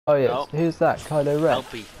Oh yes, Oh, who's that? Kylo Ren.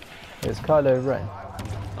 Helpy. It's Kylo Ren.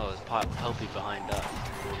 Oh, there's Helpy behind us.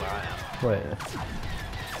 Where I am. Wait,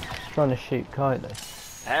 trying to shoot Kylo.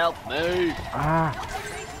 Help me! Ah,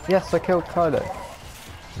 yes, I killed Kylo.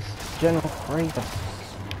 General Grievous.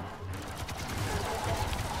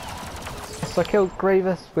 Yes, I killed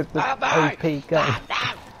Grievous with the OP gun.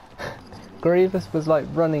 Grievous was like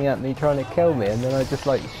running at me trying to kill me, and then I just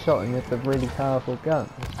like shot him with the really powerful gun.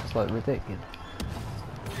 It's just like ridiculous.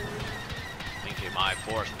 Thank you, my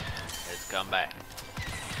force has come back.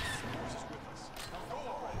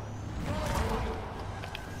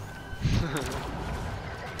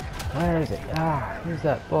 Where is it? Ah, who's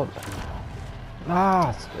that Boba?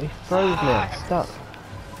 Ah, he froze me, I'm stuck.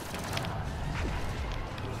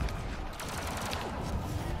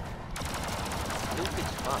 Stupid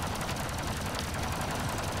fun.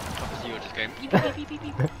 Obviously you're just going beep beep beep beep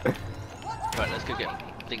beep. Right, let's go get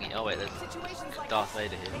thingy. Oh wait, there's Darth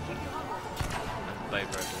Vader here. And Boba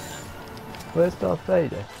over there. Where's Darth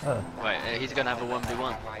Vader? Oh. Wait, he's gonna have a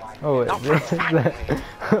 1v1. Oh wait,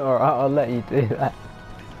 alright, I'll let you do that.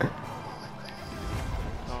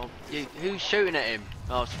 Oh, who's shooting at him?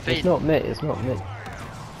 Oh, it's Finn. It's not me, it's not me.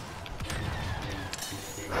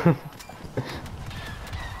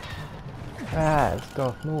 Ah, it's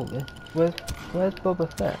Darth Maul. Where's Boba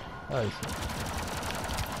Fett? Oh, he's...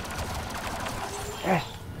 Yes!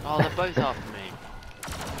 Oh, they're both after me.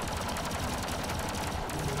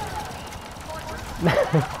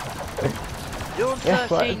 You're 13 Yes,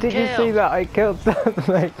 what? Did you see kills. that? I killed Darth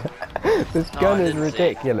Vader. This gun is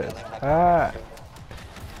ridiculous. Ah.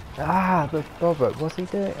 Ah, the Boba. What's he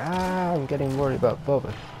doing? Ah, I'm getting worried about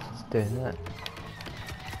Boba. He's doing that.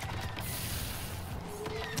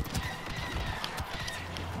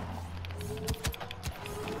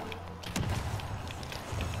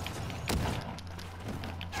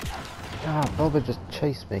 Ah, Boba just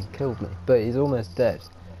chased me, killed me, but he's almost dead.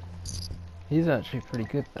 He's actually pretty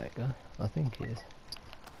good, that guy. I think he is.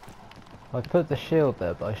 I put the shield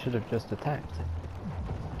there, but I should have just attacked it.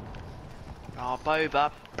 Oh,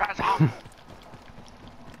 Boba. Brother.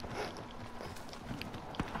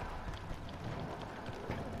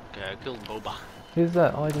 Okay, I killed Boba. Who's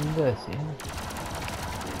that? Iden Versio?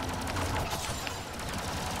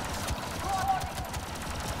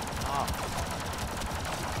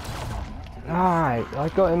 Ah, I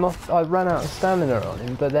got him off. I ran out of stamina on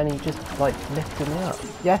him, but then he just like lifted me up.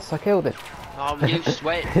 Yes, I killed him. Oh, you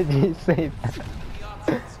sweat. Did you see that?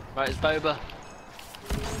 Right, it's Boba.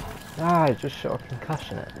 Ah, I just shot a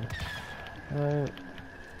concussion at me. No.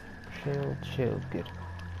 Shield, good.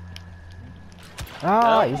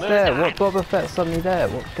 Ah, he's there. What, Boba Fett's suddenly there?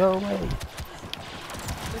 What, go away.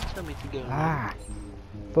 Don't tell me to go. Ah.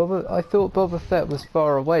 I thought Boba Fett was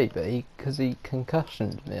far away, but because he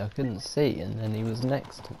concussioned me, I couldn't see, and then he was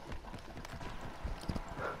next to me.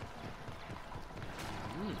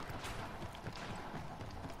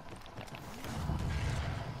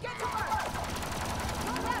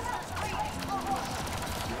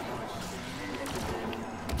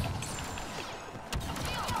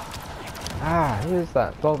 Ah, who's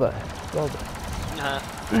that? Boba.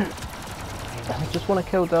 I just want to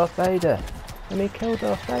kill Darth Vader. Let me kill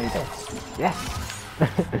Darth Vader. Yes!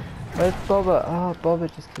 Where's Boba? Oh, Boba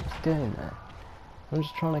just keeps doing that. I'm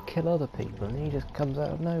just trying to kill other people and he just comes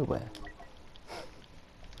out of nowhere.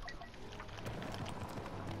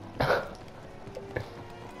 I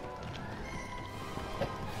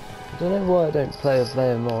don't know why I don't play as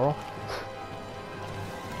Leia more often.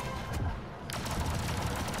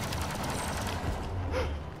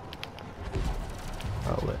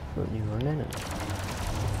 Oh wait, I thought you were an enemy.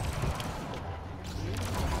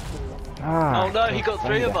 Ah, Oh no, he got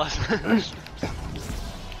 3 of us. That's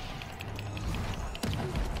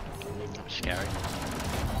scary.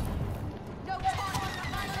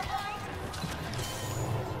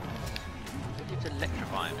 It's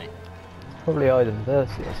electrifying me. Probably Iden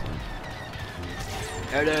Versio or something.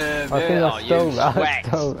 I think I stole that. I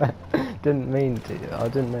stole that. Didn't mean to. I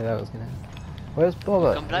didn't know that was gonna happen. Where's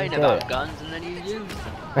Boba? Complain about guns and then you use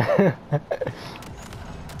them.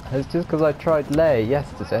 It's just because I tried Leia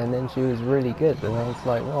yesterday and then she was really good and I was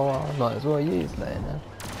like, well, I might as well use Leia now.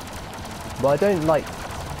 But I don't like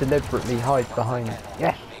deliberately hide behind...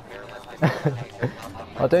 Yes!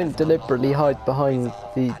 I don't deliberately hide behind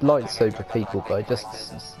the lightsaber people, but I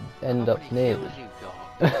just end up near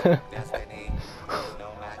them.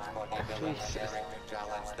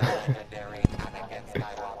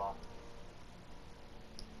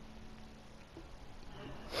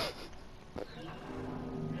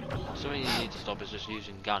 Something you need to stop is just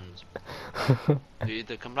using guns. You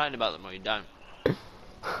either complain about them or you don't.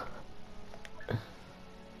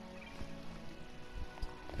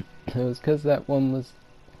 It was because that one was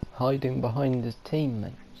hiding behind his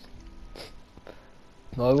teammates.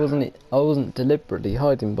 I wasn't deliberately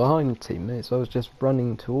hiding behind teammates. I was just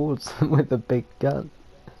running towards them with a big gun.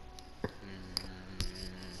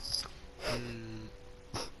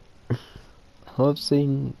 I've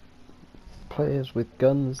seen players with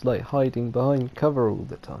guns like hiding behind cover all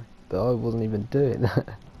the time, but I wasn't even doing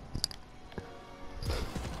that.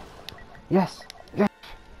 Yes! Yes!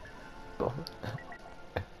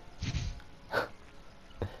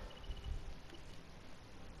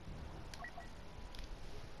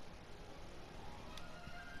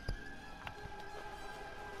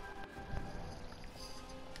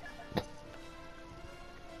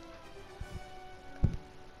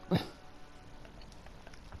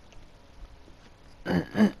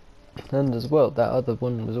 And as well, that other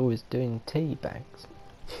one was always doing tea bags.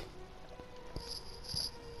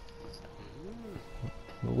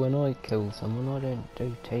 But when I kill someone, I don't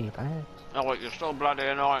do tea bags. Oh wait, you're still bloody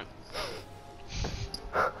annoying.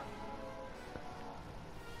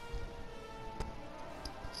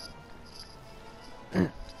 I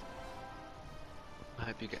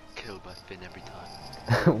hope you get killed by Finn every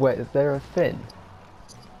time. Wait, is there a fin?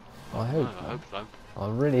 I hope. I hope so. I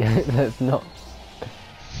really hope there's not.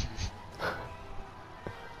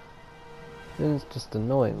 Finn's just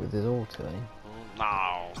annoying with his auto aim.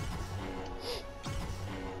 No.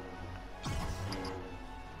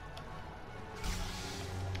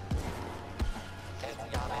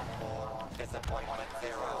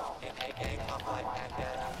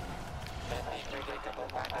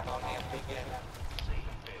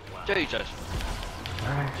 Jesus.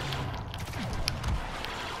 Ah!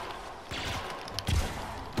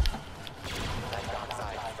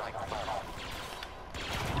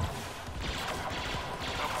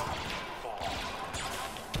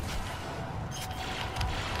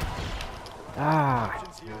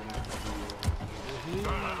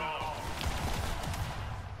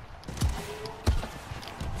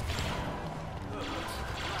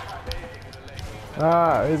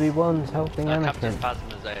 Ah, Obi-Wan's helping Captain Anakin.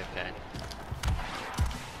 Phasma's AFK.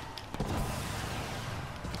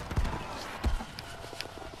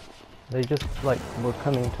 They just like were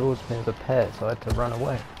coming towards me as a pair, so I had to run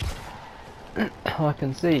away. I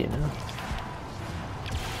can see, you know.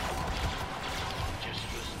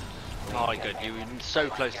 Oh my god, you were so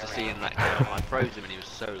close to seeing that kill. I froze him and he was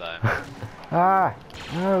so low. Ah!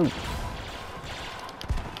 No!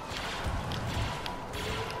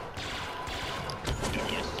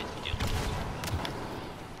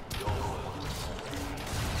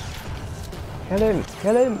 Kill him!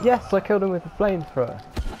 Kill him! Yes, I killed him with the flamethrower.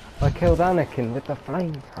 I killed Anakin with the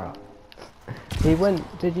flamethrower. He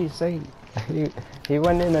went, did you see? He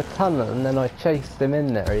went in a tunnel and then I chased him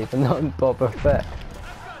in there even though I'm Boba Fett.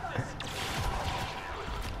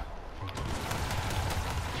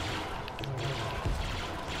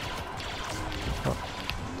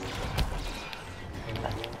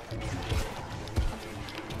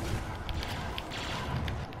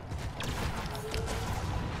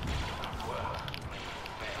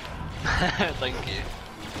 Thank you.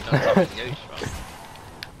 That's how it goes from.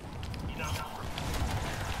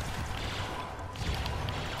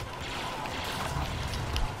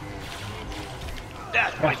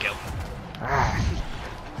 That's my kill. Ah,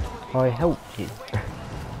 I helped you.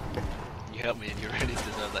 You helped me and you really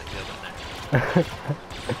deserve that kill, don't you?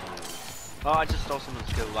 Oh, I just stole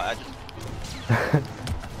someone's kill. Like, I just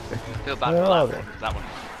feel bad Where for are that they? one. That one,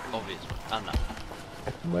 obvious one, and that.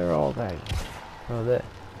 Where are they? Oh, there.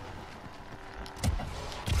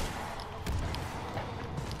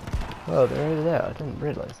 Oh, they're over there. I didn't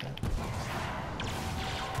realise that.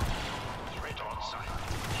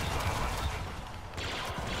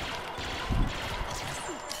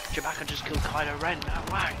 Chewbacca just killed Kylo Ren. No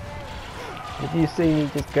way. Did you see me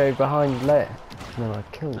just go behind Leia? No, I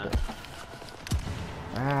killed it.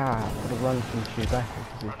 Ah, I've got to run from Chewbacca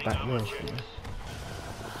because he's back there. See?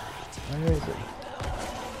 Where is he?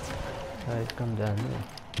 Oh, he's gone down there.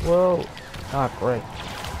 Whoa! Ah, great.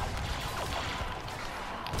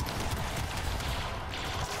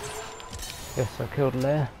 Yes, I killed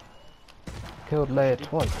Leia. Killed Leia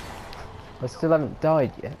twice. I still haven't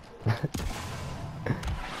died yet.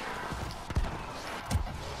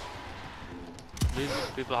 These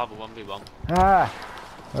people have a 1v1. Ah!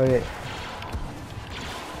 Oh yeah.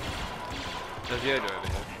 There's Yoda over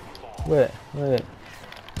here. Where? Where?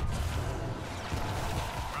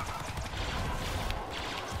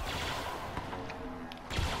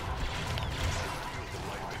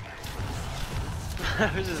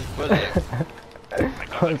 This is brilliant. I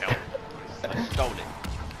got the kill. I stole it.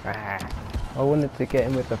 Ah, I wanted to get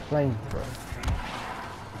him with the flamethrower.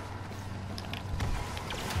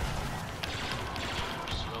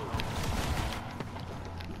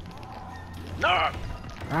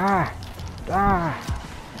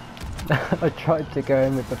 I tried to go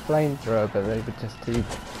in with the flamethrower, but they were just too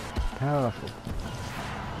powerful.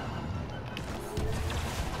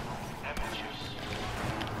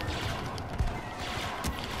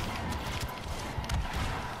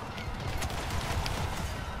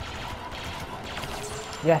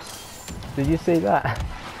 Yes! Did you see that?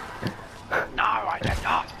 No, I did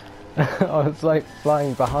not. I was like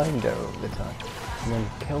flying behind her all the time and then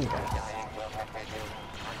killed her.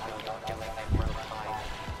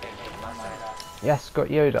 Yes, got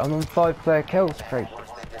Yoda. I'm on 5-player kill streak.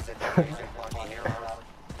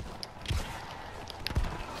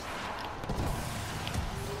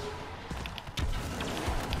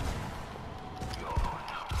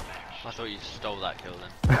 I thought you stole that kill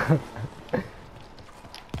then.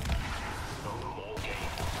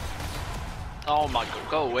 Oh my god,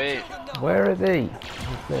 go away. Where are they?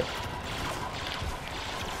 What's it?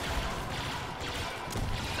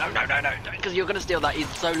 No, because you're gonna steal that. He's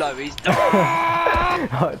so low. He's.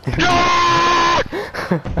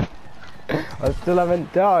 I still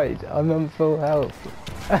haven't died. I'm on full health.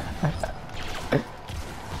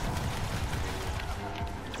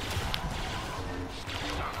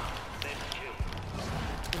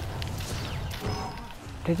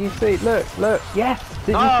 Did you see? Look! Yes!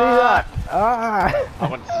 Did you see that? Ah! I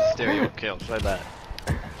wanted to steal your kill so bad.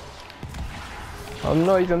 I'm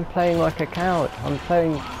not even playing like a coward. I'm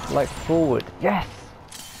playing like forward. Yes!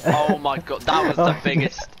 Oh my god, that was the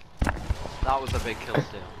biggest. That was a big kill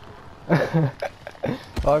steal.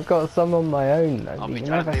 I've got some on my own though. I'll be You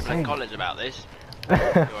telling never people in see. college about this.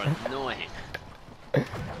 You're annoying.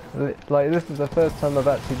 Like, this is the first time I've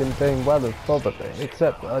actually been doing well with Boba,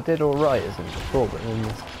 except I did alright as in before, but in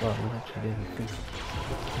this one I'm actually doing good.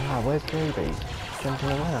 Ah, where's Ruby? Jumping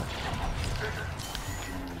around.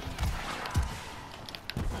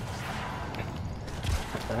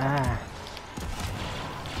 Ah.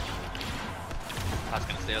 I was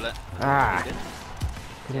gonna steal it. Ah. Good.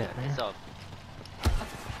 Yeah. Piss off.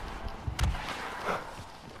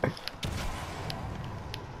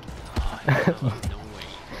 Oh, you're so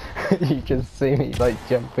annoying. You can see me like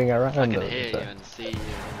jumping around. I all can the hear you time. and see you.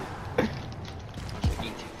 I'm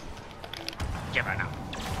eating. Give her now.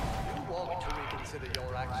 You want to reconsider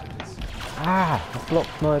your actions. Ah, I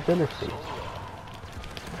blocked my ability.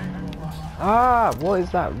 Ah, what is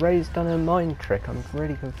that? Ray's done a mind trick. I'm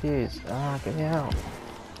really confused. Ah, get me out.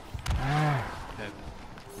 Ah,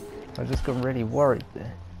 I just got really worried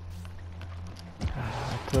there. Ah, I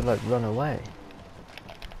had to like run away.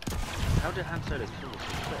 How did Han Solo kill us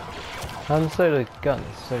so quick? Han Solo's gun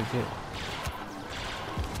is so good.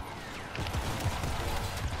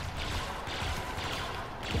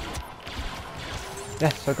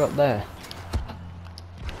 Yes, I got there.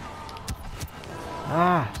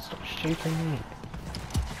 Ah, stop shooting me.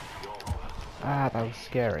 Ah, that was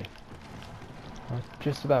scary. I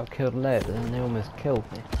just about killed Leia, but then they almost killed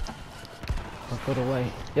me. I got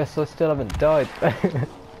away. Yes, I still haven't died.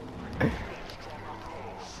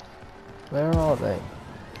 Where are they?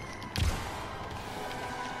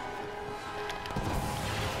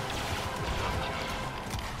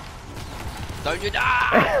 Don't you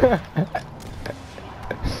die!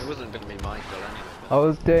 It wasn't gonna be my kill anyway. I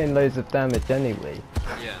was doing loads of damage anyway.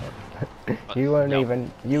 Yeah. You weren't no. even.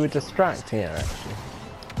 You were distracting her actually.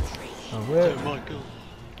 Oh, where? Oh my god.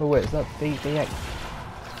 Oh wait, is that BB-8?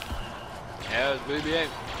 Yeah, it was BB-8.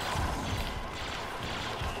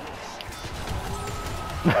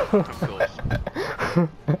 Of course.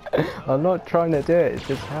 I'm not trying to do it, it's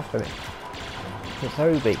just happening. It's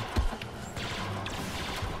Obi.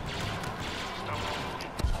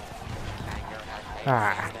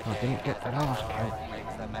 Ah, I didn't get the last kill.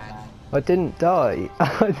 I didn't die.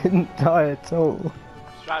 I didn't die at all.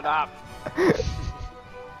 Shut up.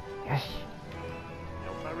 Yes.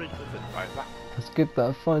 You're very good at Boba. It's good that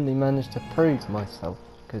I finally managed to prove myself.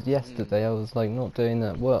 Because yesterday I was like not doing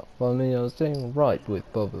that well. Well, I mean, I was doing alright with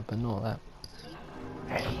Boba, but not that.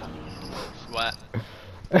 Sweat.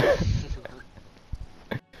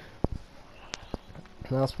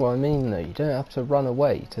 That's what I mean though, you don't have to run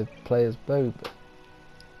away to play as Boba.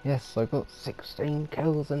 Yes, I got 16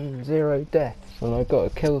 kills and 0 deaths, and I got a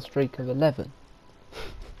kill streak of 11.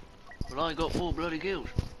 Well, I got 4 bloody kills.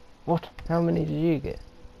 What? How many did you get?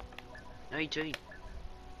 18.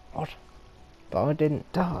 What? But I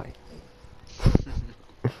didn't die.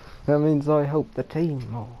 That means I helped the team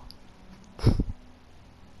more.